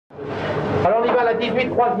If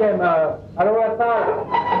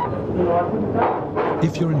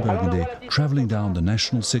you're in Burgundy, travelling down the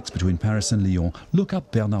National 6 between Paris and Lyon, look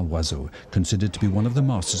up Bernard Loiseau, considered to be one of the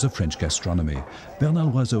masters of French gastronomy.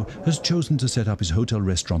 Bernard Loiseau has chosen to set up his hotel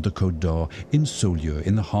restaurant, the Côte d'Or, in Saulieu,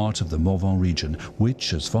 in the heart of the Morvan region,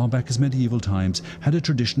 which, as far back as medieval times, had a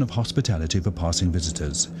tradition of hospitality for passing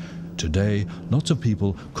visitors. Today, lots of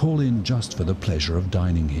people call in just for the pleasure of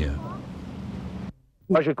dining here.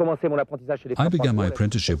 I began my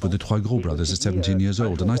apprenticeship with the Trois Gros brothers at 17 years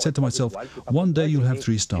old, and I said to myself, one day you'll have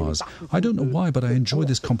 3 stars. I don't know why, but I enjoy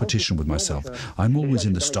this competition with myself. I'm always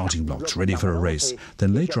in the starting blocks, ready for a race.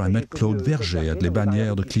 Then later I met Claude Verger at Les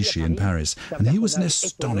Bagnères de Clichy in Paris, and he was an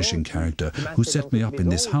astonishing character who set me up in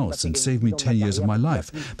this house and saved me 10 years of my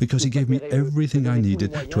life, because he gave me everything I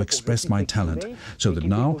needed to express my talent, so that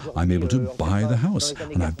now I'm able to buy the house,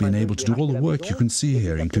 and I've been able to do all the work you can see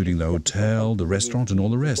here, including the hotel, the restaurant, and all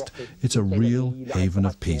the rest. It's a real haven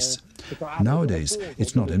of peace. Nowadays,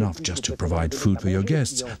 it's not enough just to provide food for your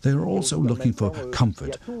guests. They are also looking for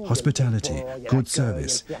comfort, hospitality, good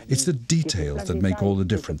service. It's the details that make all the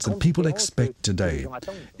difference that people expect today.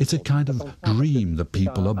 It's a kind of dream that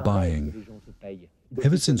people are buying.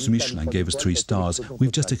 Ever since Michelin gave us 3 stars,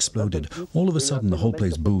 we've just exploded. All of a sudden, the whole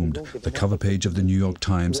place boomed. The cover page of the New York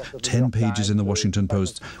Times, 10 pages in the Washington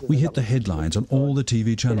Post. We hit the headlines on all the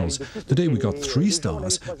TV channels. The day we got 3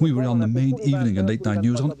 stars, we were on the main evening and late-night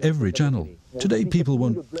news on every channel. Today, people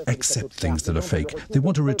won't accept things that are fake. They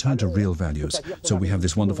want to return to real values. So we have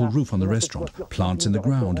this wonderful roof on the restaurant, plants in the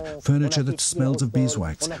ground, furniture that smells of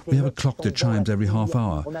beeswax. We have a clock that chimes every half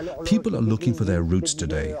hour. People are looking for their roots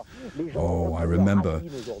today. Oh, I remember.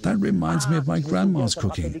 That reminds me of my grandma's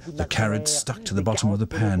cooking. The carrots stuck to the bottom of the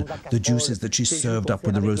pan, the juices that she served up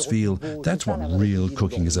with the roast veal. That's what real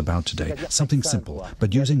cooking is about today. Something simple,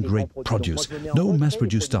 but using great produce. No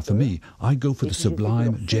mass-produced stuff for me. I go for the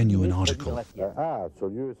sublime, genuine article.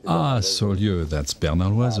 Ah, Saulieu, that's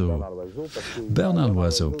Bernard Loiseau. Bernard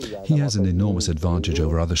Loiseau, he has an enormous advantage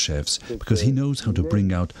over other chefs because he knows how to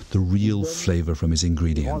bring out the real flavor from his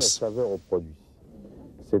ingredients.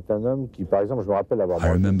 I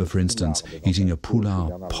remember, for instance, eating a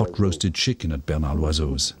poulard, pot-roasted chicken at Bernard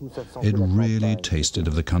Loiseau's. It really tasted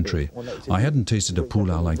of the country. I hadn't tasted a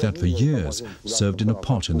poulard like that for years, served in a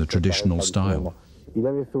pot in the traditional style.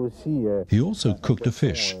 He also cooked a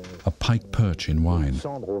fish, a pike perch in wine.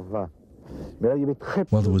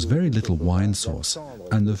 Well, there was very little wine sauce,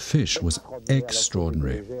 and the fish was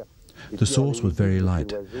extraordinary. The sauce was very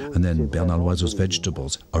light, and then Bernard Loiseau's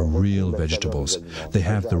vegetables are real vegetables. They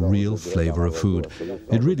have the real flavor of food.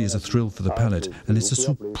 It really is a thrill for the palate, and it's a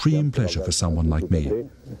supreme pleasure for someone like me.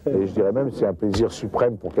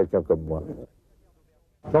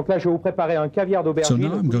 So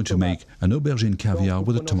now I'm going to make an aubergine caviar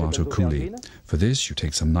with a tomato coulis. For this, you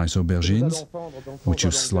take some nice aubergines, which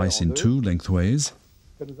you slice in 2 lengthways,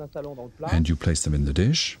 and you place them in the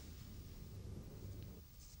dish.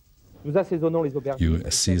 You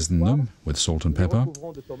season them with salt and pepper,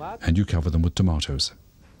 and you cover them with tomatoes.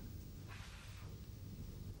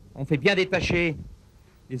 And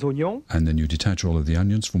then you detach all of the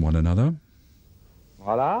onions from one another,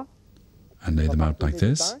 and lay them out like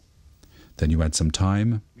this. Then you add some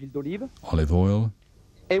thyme, olive oil.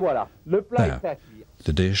 There,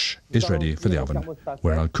 the dish is ready for the oven,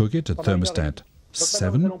 where I'll cook it at thermostat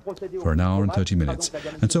 7 for 1 hour and 30 minutes.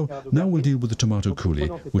 And so now we'll deal with the tomato coulis,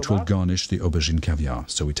 which will garnish the aubergine caviar.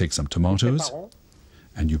 So we take some tomatoes,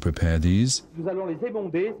 and you prepare these.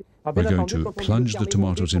 We're going to plunge the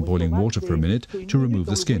tomatoes in boiling water for a minute to remove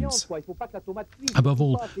the skins. Above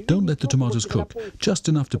all, don't let the tomatoes cook, just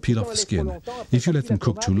enough to peel off the skin. If you let them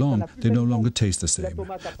cook too long, they no longer taste the same.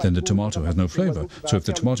 Then the tomato has no flavor. So if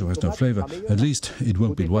the tomato has no flavor, at least it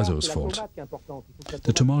won't be Loiseau's fault.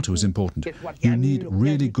 The tomato is important. You need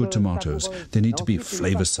really good tomatoes. They need to be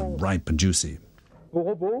flavorsome, ripe and juicy.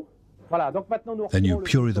 Then you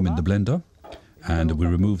puree them in the blender. And we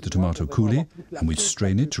remove the tomato coulis, and we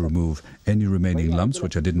strain it to remove any remaining lumps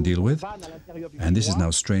which I didn't deal with. And this is now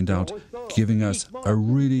strained out, giving us a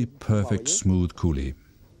really perfect, smooth coulis.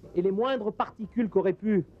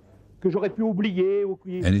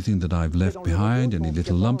 Anything that I've left behind, any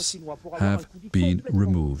little lumps, have been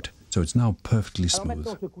removed. So it's now perfectly smooth.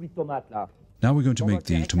 Now we're going to make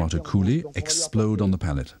the tomato coulis explode on the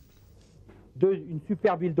palate.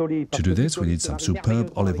 To do this, we need some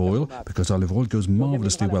superb olive oil, because olive oil goes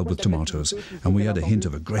marvelously well with tomatoes. And we add a hint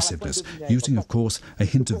of aggressiveness, using, of course, a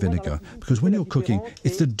hint of vinegar. Because when you're cooking,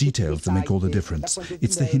 it's the details that make all the difference.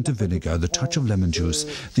 It's the hint of vinegar, the touch of lemon juice,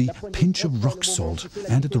 the pinch of rock salt,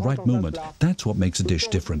 and at the right moment, that's what makes a dish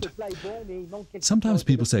different. Sometimes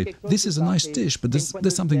people say, this is a nice dish, but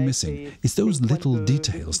there's something missing. It's those little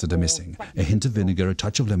details that are missing. A hint of vinegar, a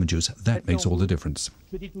touch of lemon juice, that makes all the difference.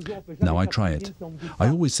 Now I try it. I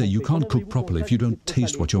always say you can't cook properly if you don't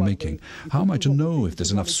taste what you're making. How am I to know if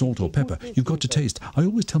there's enough salt or pepper? You've got to taste. I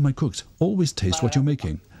always tell my cooks, always taste what you're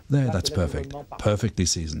making. There, that's perfect. Perfectly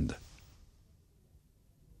seasoned.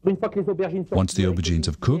 Once the aubergines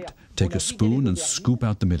have cooked, take a spoon and scoop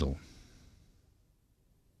out the middle.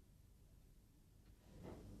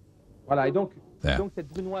 There.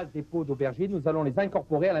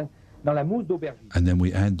 And then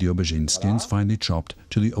we add the aubergine skins finely chopped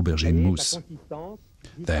to the aubergine mousse.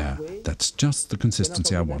 There, that's just the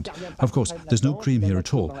consistency I want. Of course, there's no cream here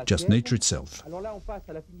at all, just nature itself.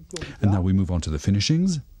 And now we move on to the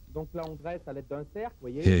finishings.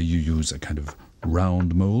 Here you use a kind of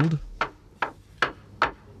round mold.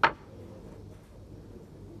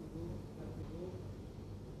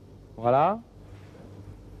 Voilà.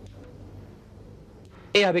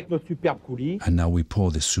 And now we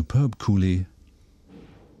pour this superb coulis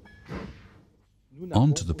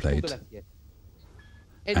onto the plate,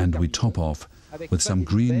 and we top off with some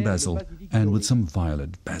green basil and with some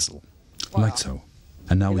violet basil, like so.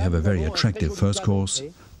 And now we have a very attractive first course,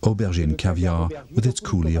 aubergine caviar with its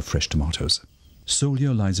coulis of fresh tomatoes.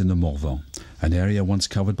 Saulieu lies in the Morvan, an area once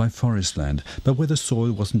covered by forest land, but where the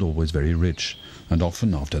soil wasn't always very rich. And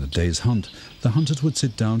often, after the day's hunt, the hunters would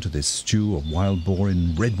sit down to this stew of wild boar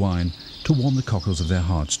in red wine to warm the cockles of their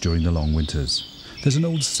hearts during the long winters. There's an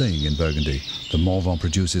old saying in Burgundy, the Morvan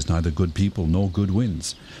produces neither good people nor good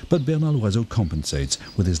winds, but Bernard Loiseau compensates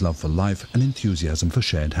with his love for life and enthusiasm for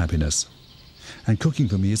shared happiness. And cooking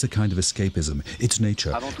for me is a kind of escapism. It's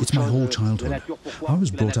nature. It's my whole childhood. I was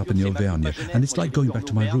brought up in the Auvergne, and it's like going back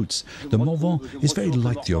to my roots. The Morvan is very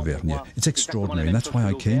like the Auvergne. It's extraordinary, and that's why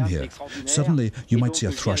I came here. Suddenly, you might see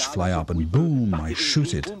a thrush fly up, and boom, I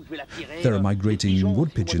shoot it. There are migrating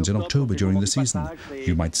wood pigeons in October during the season.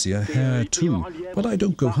 You might see a hare, too. But I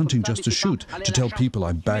don't go hunting just to shoot, to tell people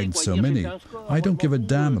I bagged so many. I don't give a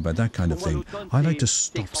damn about that kind of thing. I like to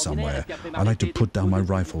stop somewhere. I like to put down my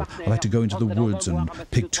rifle. I like to go into the woods and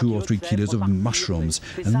pick 2 or 3 kilos of mushrooms,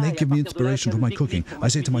 and they give me inspiration for my cooking. I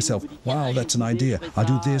say to myself, wow, that's an idea. I'll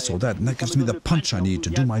do this or that, and that gives me the punch I need to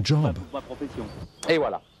do my job.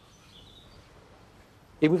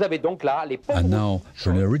 And now,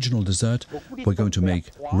 for an original dessert, we're going to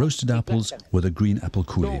make roasted apples with a green apple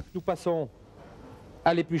coulis.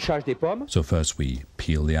 So first we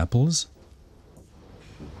peel the apples.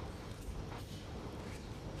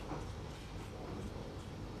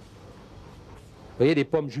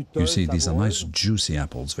 You see, these are nice juicy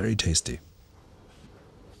apples, very tasty.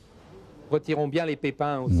 We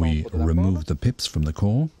remove the pips from the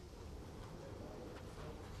core.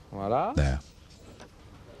 There.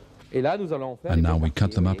 And now we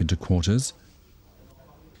cut them up into quarters,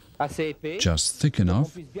 just thick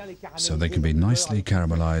enough so they can be nicely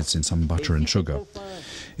caramelized in some butter and sugar.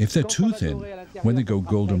 If they're too thin, when they go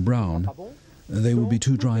golden brown, they will be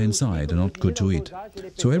too dry inside and not good to eat.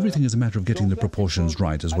 So everything is a matter of getting the proportions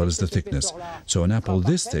right as well as the thickness. So an apple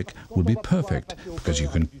this thick will be perfect because you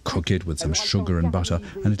can cook it with some sugar and butter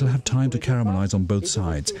and it'll have time to caramelize on both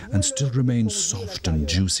sides and still remain soft and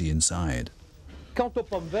juicy inside.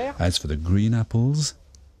 As for the green apples,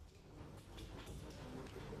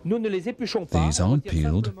 these aren't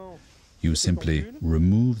peeled. You simply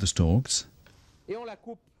remove the stalks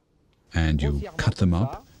and you cut them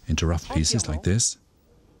up into rough pieces like this.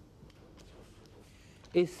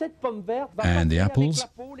 And the apples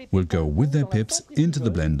will go with their pips into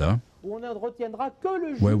the blender,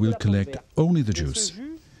 where we'll collect only the juice.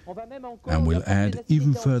 And we'll add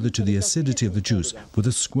even further to the acidity of the juice with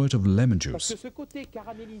a squirt of lemon juice,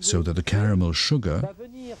 so that the caramel sugar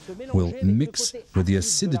will mix with the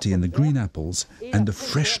acidity in the green apples and the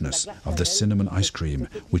freshness of the cinnamon ice cream,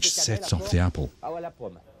 which sets off the apple.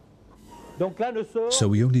 So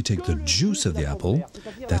we only take the juice of the apple,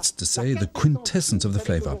 that's to say the quintessence of the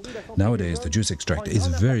flavor. Nowadays the juice extract is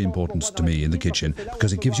very important to me in the kitchen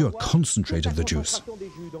because it gives you a concentrate of the juice.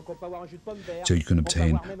 So you can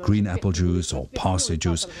obtain green apple juice or parsley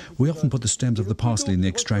juice. We often put the stems of the parsley in the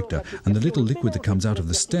extractor, and the little liquid that comes out of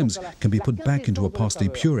the stems can be put back into a parsley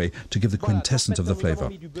puree to give the quintessence of the flavor.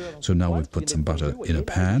 So now we've put some butter in a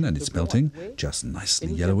pan and it's melting, just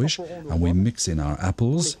nicely yellowish, and we mix in our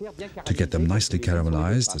apples to get them nicely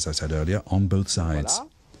caramelized, as I said earlier, on both sides.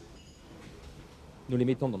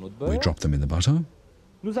 We drop them in the butter,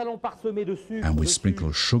 and we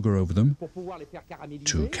sprinkle sugar over them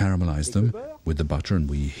to caramelize them with the butter, and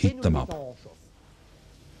we heat them up.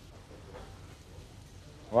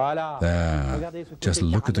 There, just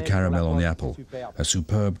look at the caramel on the apple. A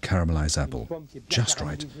superb caramelized apple. Just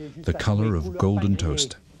right. The color of golden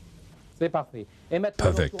toast.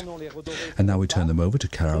 Perfect. And now we turn them over to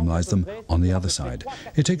caramelize them on the other side.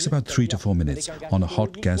 It takes about 3 to 4 minutes on a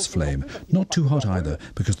hot gas flame. Not too hot either,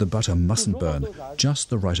 because the butter mustn't burn,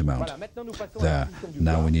 just the right amount. There.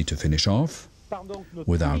 Now we need to finish off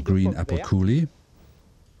with our green apple coulis.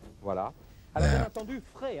 There.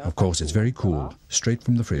 Of course, it's very cool, straight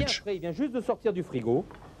from the fridge.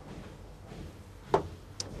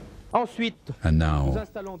 And now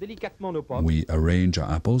we arrange our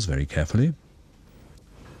apples very carefully.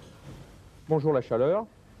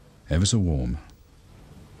 Ever so warm.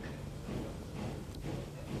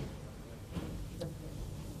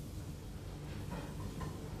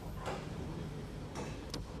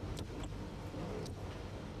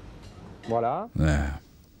 There.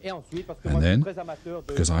 And then,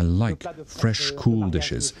 because I like fresh, cool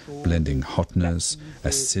dishes, blending hotness,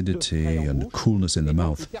 acidity and coolness in the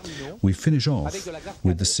mouth, we finish off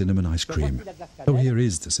with the cinnamon ice cream. Oh, here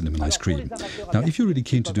is the cinnamon ice cream. Now, if you're really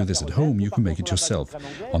keen to do this at home, you can make it yourself.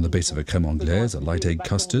 On the base of a crème anglaise, a light egg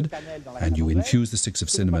custard, and you infuse the sticks of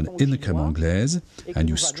cinnamon in the crème anglaise, and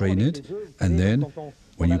you strain it, and then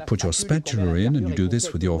when you put your spatula in and you do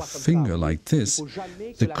this with your finger like this,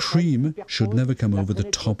 the cream should never come over the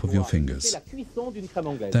top of your fingers.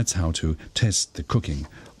 That's how to test the cooking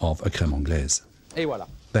of a crème anglaise.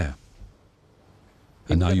 There.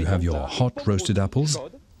 And now you have your hot roasted apples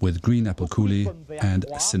with green apple coulis and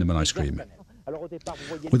cinnamon ice cream.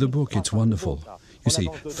 With a book, it's wonderful. You see,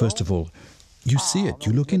 first of all, you see it,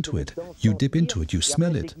 you look into it, you dip into it, you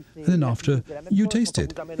smell it, and then after, you taste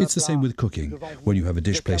it. It's the same with cooking. When you have a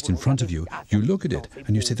dish placed in front of you, you look at it,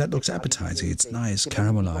 and you say, that looks appetizing, it's nice,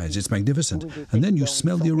 caramelized, it's magnificent. And then you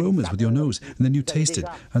smell the aromas with your nose, and then you taste it,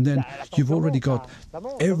 and then you've already got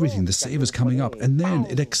everything, the savors coming up, and then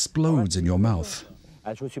it explodes in your mouth.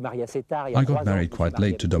 I got married quite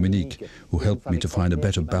late to Dominique, who helped me to find a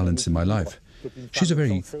better balance in my life. She's a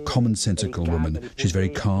very commonsensical woman. She's very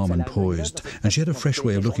calm and poised, and she had a fresh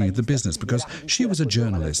way of looking at the business because she was a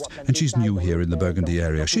journalist and she's new here in the Burgundy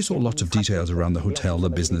area. She saw lots of details around the hotel,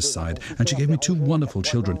 the business side, and she gave me 2 wonderful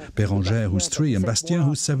children, Bérangère, who's 3, and Bastien,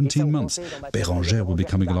 who's 17 months. Bérangère will be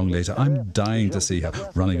coming along later. I'm dying to see her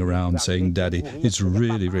running around saying daddy. It's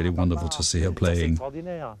really, really wonderful to see her playing.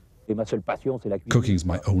 Cooking's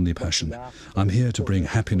my only passion. I'm here to bring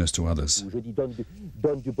happiness to others.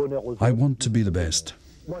 I want to be the best.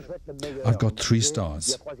 I've got 3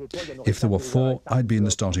 stars. If there were 4, I'd be in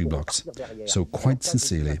the starting blocks. So quite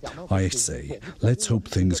sincerely, I say, let's hope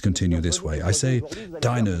things continue this way. I say,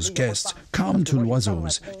 diners, guests, come to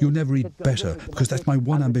LOISEAU's. You'll never eat better, because that's my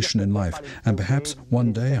one ambition in life. And perhaps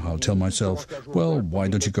one day I'll tell myself, well, why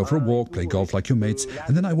don't you go for a walk, play golf like your mates,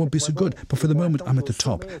 and then I won't be so good. But for the moment, I'm at the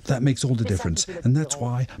top. That makes all the difference. And that's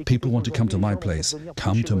why people want to come to my place.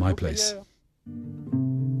 Come to my place.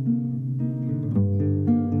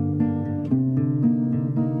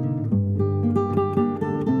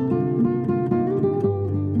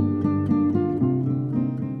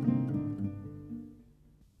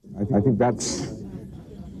 I think that's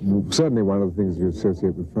certainly one of the things you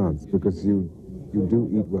associate with France, because you do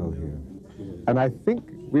eat well here. And I think,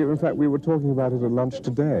 in fact, we were talking about it at lunch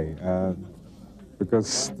today,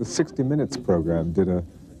 because the 60 Minutes program did a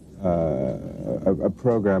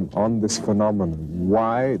program on this phenomenon.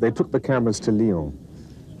 Why? They took the cameras to Lyon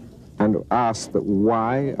and asked that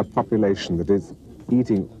why a population that is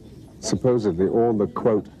eating supposedly all the,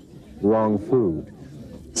 quote, wrong food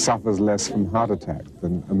suffers less from heart attack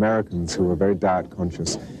than Americans who are very diet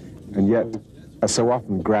conscious and yet are so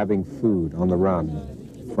often grabbing food on the run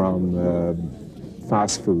from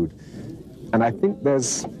fast food. And I think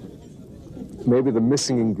there's maybe the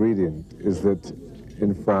missing ingredient is that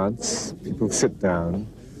in France, people sit down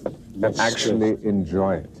and actually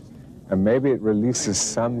enjoy it. And maybe it releases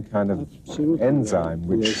some kind of enzyme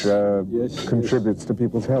which contributes to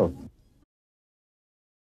people's health.